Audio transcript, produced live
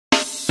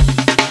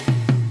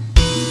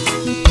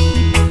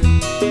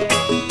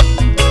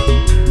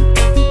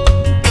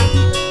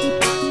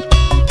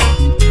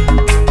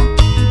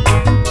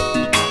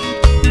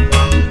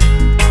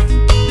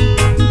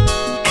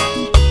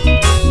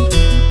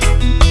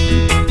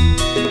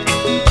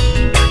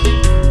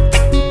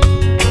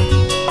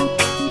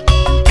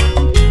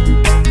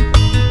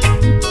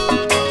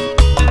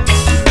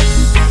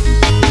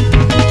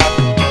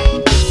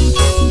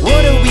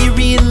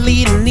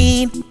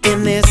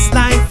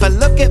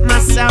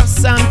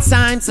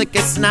signs like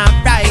it's not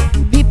right.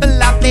 People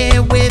out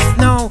there with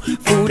no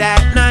food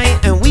at night,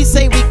 and we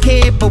say we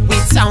care but we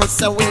don't,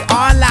 so we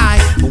all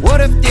lie. But what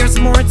if there's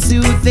more to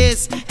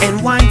this,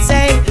 and one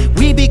day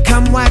we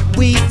become what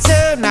we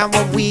do, not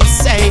what we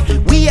say.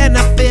 We end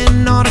up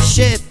in all the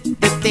shit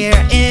that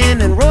they're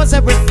in, and roles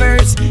are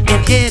reversed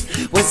and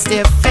it was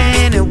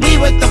different. And we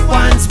were the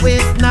ones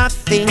with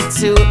nothing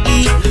to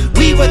eat.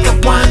 We were the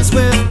ones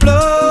with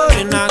blood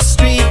in our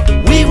street.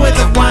 We were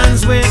the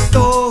ones with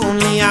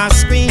only our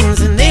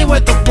screams, and they were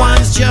the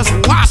ones just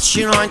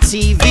watching on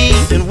TV.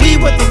 And we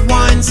were the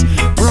ones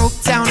broke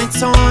down and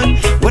torn,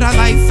 with our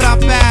life at our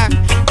back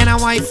and our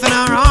wife in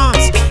our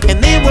arms.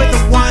 And they were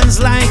the ones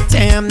like,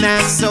 damn,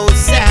 that's so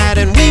sad.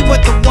 And we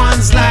were the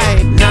ones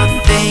like,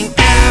 nothing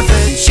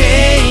ever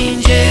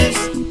changes.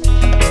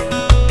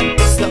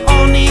 It's the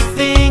only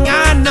thing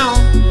I know,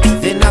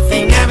 that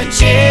nothing ever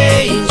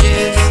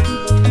changes.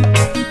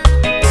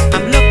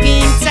 I'm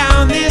looking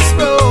down this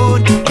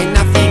road and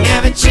nothing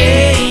ever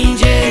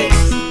changes.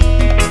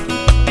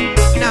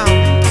 No,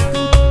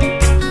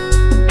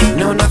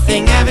 no,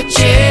 nothing ever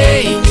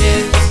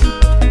changes.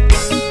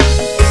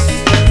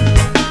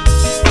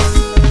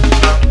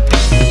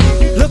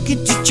 Look at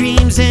your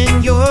dreams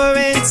and your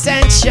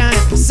intention.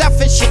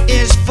 Selfish it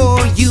is for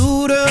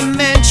you to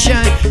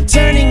mention,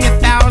 turning your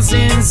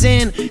thousands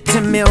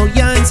into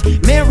millions.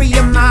 Marry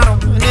a model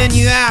and then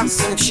you have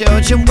some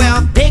children.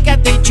 Well, they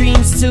got their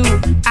dreams too,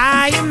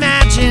 I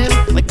imagine,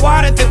 like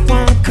water that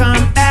won't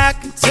come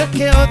back to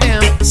kill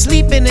them.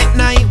 Sleeping at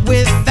night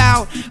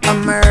without a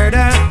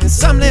murder in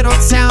some little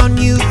town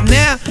you've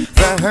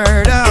never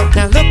heard of.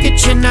 Now look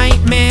at your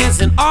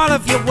nightmares and all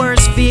of your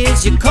worst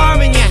fears. Your car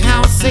and your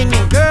house and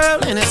your girl,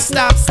 and it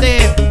stops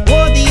there.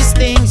 All these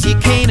things you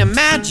can't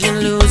imagine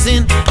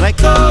losing,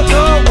 like all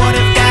your